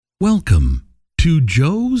Welcome to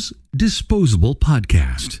Joe's Disposable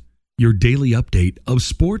Podcast, your daily update of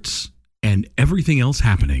sports and everything else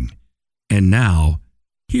happening. And now,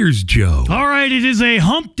 here's Joe. All right, it is a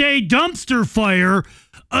Hump Day dumpster fire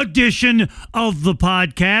edition of the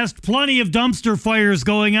podcast. Plenty of dumpster fires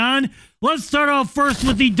going on. Let's start off first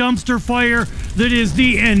with the dumpster fire that is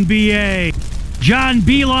the NBA. John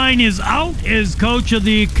Beilein is out as coach of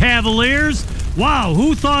the Cavaliers. Wow,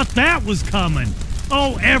 who thought that was coming?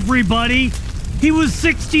 Oh, everybody. He was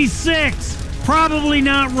 66, probably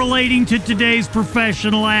not relating to today's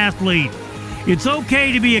professional athlete. It's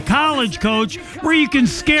okay to be a college coach where you can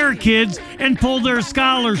scare kids and pull their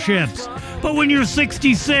scholarships. But when you're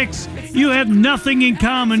 66, you have nothing in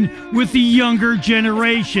common with the younger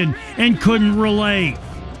generation and couldn't relate.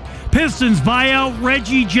 Pistons buy out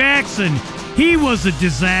Reggie Jackson. He was a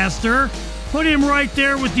disaster. Put him right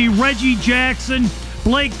there with the Reggie Jackson,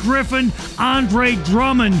 Blake Griffin, Andre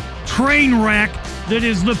Drummond train wreck that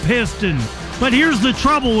is the Pistons. But here's the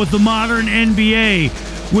trouble with the modern NBA.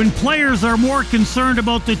 When players are more concerned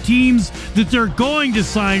about the teams that they're going to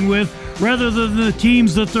sign with rather than the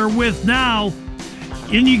teams that they're with now,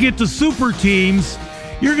 and you get the super teams,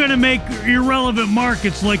 you're going to make irrelevant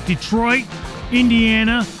markets like Detroit,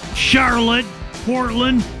 Indiana, Charlotte,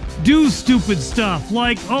 Portland do stupid stuff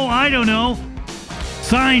like,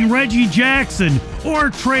 sign Reggie Jackson or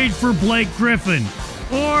trade for Blake Griffin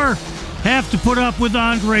or have to put up with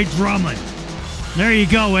Andre Drummond. There you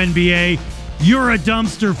go, NBA. You're a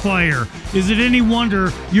dumpster fire. Is it any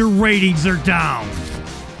wonder your ratings are down?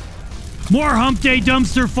 More Hump Day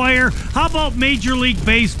dumpster fire. How about Major League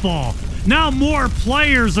Baseball? Now more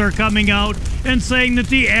players are coming out and saying that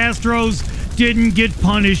the Astros didn't get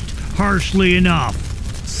punished harshly enough.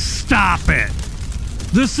 Stop it.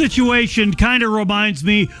 This situation kind of reminds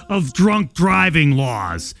me of drunk driving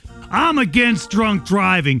laws. I'm against drunk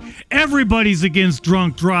driving. Everybody's against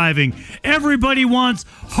drunk driving. Everybody wants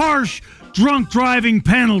harsh drunk driving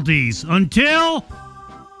penalties until,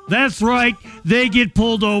 that's right, they get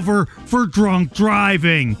pulled over for drunk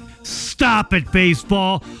driving. Stop it,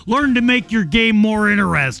 baseball. Learn to make your game more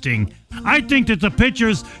interesting. I think that the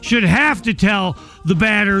pitchers should have to tell the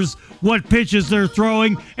batters what pitches they're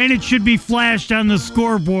throwing, and it should be flashed on the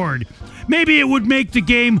scoreboard. Maybe it would make the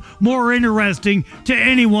game more interesting to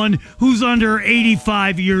anyone who's under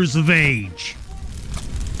 85 years of age.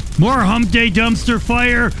 More Hump Day dumpster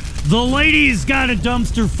fire. The ladies got a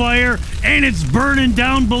dumpster fire, and it's burning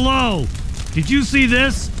down below. Did you see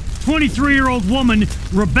this? 23-year-old woman,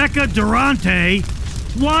 Rebecca Durante,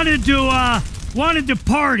 wanted to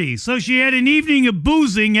party, so she had an evening of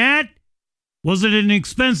boozing at, was it an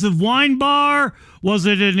expensive wine bar? Was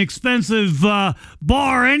it an expensive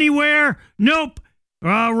bar anywhere? Nope.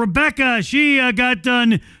 Rebecca, she got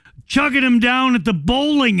done chugging him down at the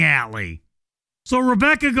bowling alley. So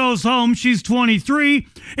Rebecca goes home, she's 23,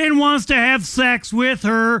 and wants to have sex with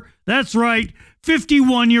her, that's right,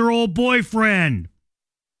 51-year-old boyfriend.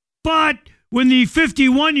 But when the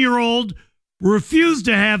 51-year-old refused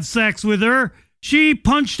to have sex with her, she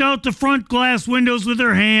punched out the front glass windows with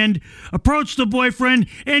her hand, approached the boyfriend,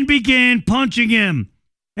 and began punching him.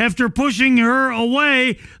 After pushing her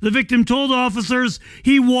away, the victim told officers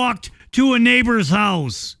he walked to a neighbor's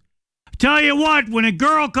house. Tell you what, when a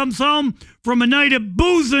girl comes home from a night of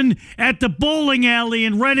boozing at the bowling alley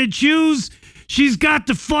in rented shoes, she's got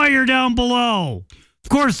the fire down below. Of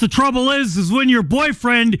course, the trouble is when your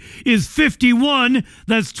boyfriend is 51,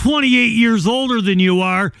 that's 28 years older than you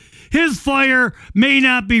are, his fire may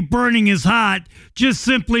not be burning as hot just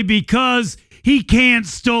simply because he can't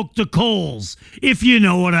stoke the coals, if you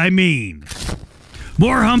know what I mean.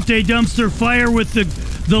 More Hump Day dumpster fire with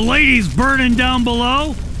the ladies burning down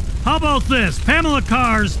below. How about this? Pamela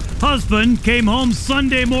Carr's husband came home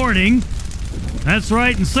Sunday morning, that's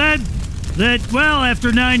right, and said that,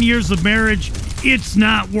 after 9 years of marriage, it's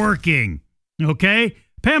not working. Okay?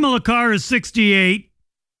 Pamela Carr is 68.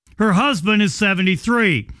 Her husband is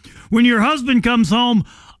 73. When your husband comes home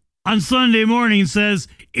on Sunday morning and says,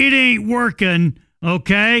 it ain't working,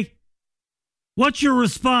 okay? What's your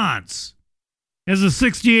response? As a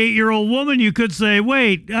 68-year-old woman, you could say,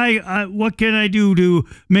 wait, what can I do to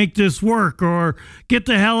make this work or get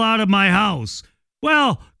the hell out of my house?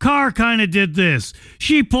 Well, Carr kind of did this.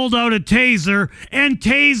 She pulled out a taser and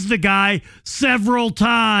tased the guy several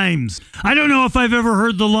times. I don't know if I've ever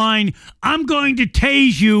heard the line, I'm going to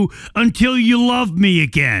tase you until you love me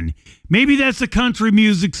again. Maybe that's a country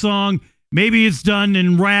music song. Maybe it's done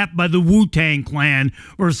in rap by the Wu-Tang Clan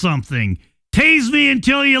or something. Tase me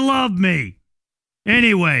until you love me.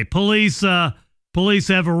 Anyway, police have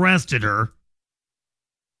arrested her.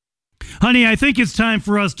 Honey, I think it's time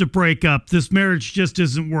for us to break up. This marriage just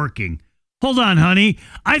isn't working. Hold on, honey.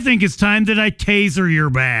 I think it's time that I taser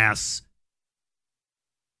your ass.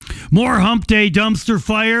 More Hump Day dumpster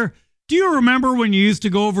fire. Do you remember when you used to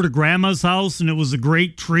go over to Grandma's house and it was a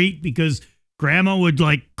great treat because Grandma would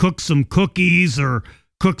cook some cookies or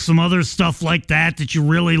cook some other stuff like that you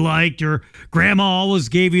really liked, or Grandma always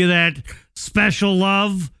gave you that special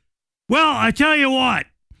love? Well, I tell you what,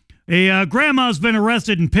 a grandma's been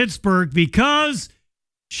arrested in Pittsburgh because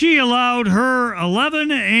she allowed her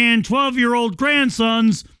 11 and 12-year-old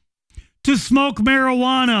grandsons to smoke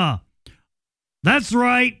marijuana. That's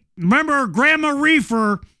right. Remember Grandma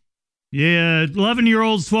Reefer? Yeah,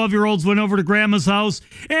 11-year-olds, 12-year-olds went over to Grandma's house,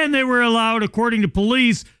 and they were allowed, according to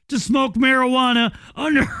police, to smoke marijuana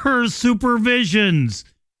under her supervisions.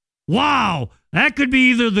 Wow, that could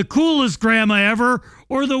be either the coolest grandma ever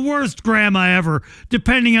or the worst grandma ever,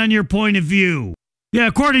 depending on your point of view. Yeah,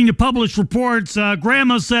 according to published reports,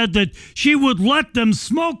 Grandma said that she would let them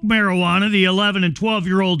smoke marijuana, the 11 and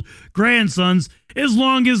 12-year-old grandsons, as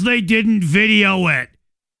long as they didn't video it.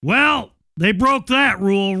 Well, they broke that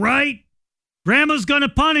rule, right? Grandma's gonna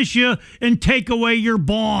punish you and take away your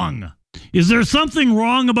bong. Is there something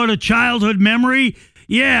wrong about a childhood memory?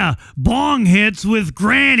 Yeah, bong hits with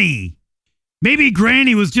Granny. Maybe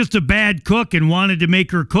Granny was just a bad cook and wanted to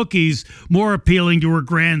make her cookies more appealing to her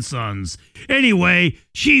grandsons. Anyway,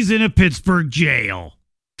 she's in a Pittsburgh jail.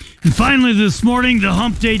 And finally this morning, the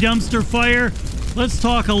Hump Day dumpster fire. Let's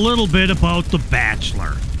talk a little bit about The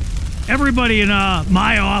Bachelor. Everybody in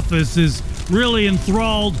my office is really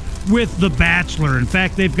enthralled with The Bachelor. In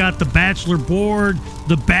fact, they've got The Bachelor board,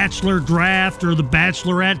 The Bachelor draft, or The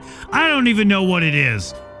Bachelorette. I don't even know what it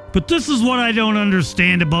is. But this is what I don't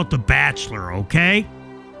understand about The Bachelor, okay?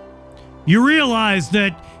 You realize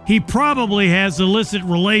that he probably has illicit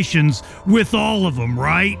relations with all of them,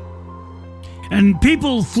 right? And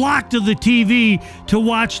people flock to the TV to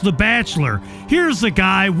watch The Bachelor. Here's a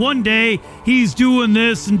guy, one day he's doing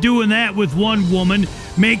this and doing that with one woman,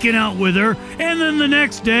 making out with her, and then the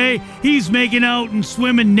next day he's making out and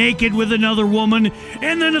swimming naked with another woman,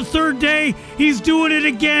 and then a third day he's doing it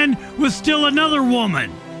again with still another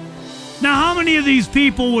woman. Now, how many of these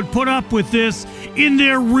people would put up with this in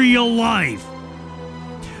their real life?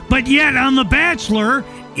 But yet on The Bachelor,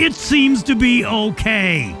 it seems to be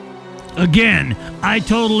okay. Again, I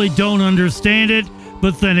totally don't understand it,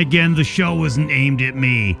 but then again, the show isn't aimed at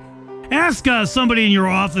me. Ask somebody in your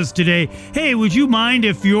office today, hey, would you mind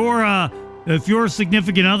if your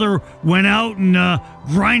significant other went out and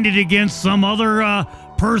grinded against some other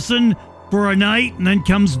person for a night and then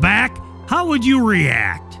comes back? How would you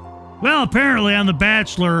react? Well, apparently on The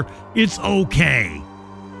Bachelor, it's okay.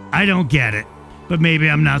 I don't get it, but maybe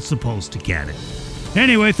I'm not supposed to get it.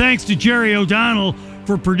 Anyway, thanks to Jerry O'Donnell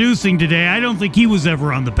for producing today. I don't think he was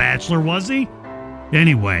ever on The Bachelor, was he?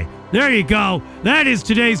 Anyway, there you go. That is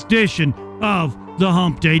today's edition of the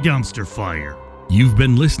Hump Day Dumpster Fire. You've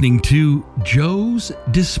been listening to Joe's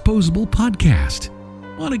Disposable Podcast.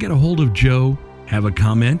 Want to get a hold of Joe? Have a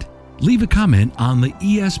comment? Leave a comment on the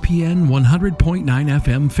ESPN 100.9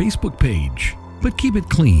 FM Facebook page. But keep it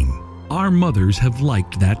clean. Our mothers have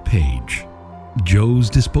liked that page. Joe's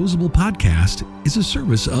Disposable Podcast is a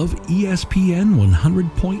service of ESPN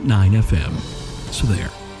 100.9 FM. So there.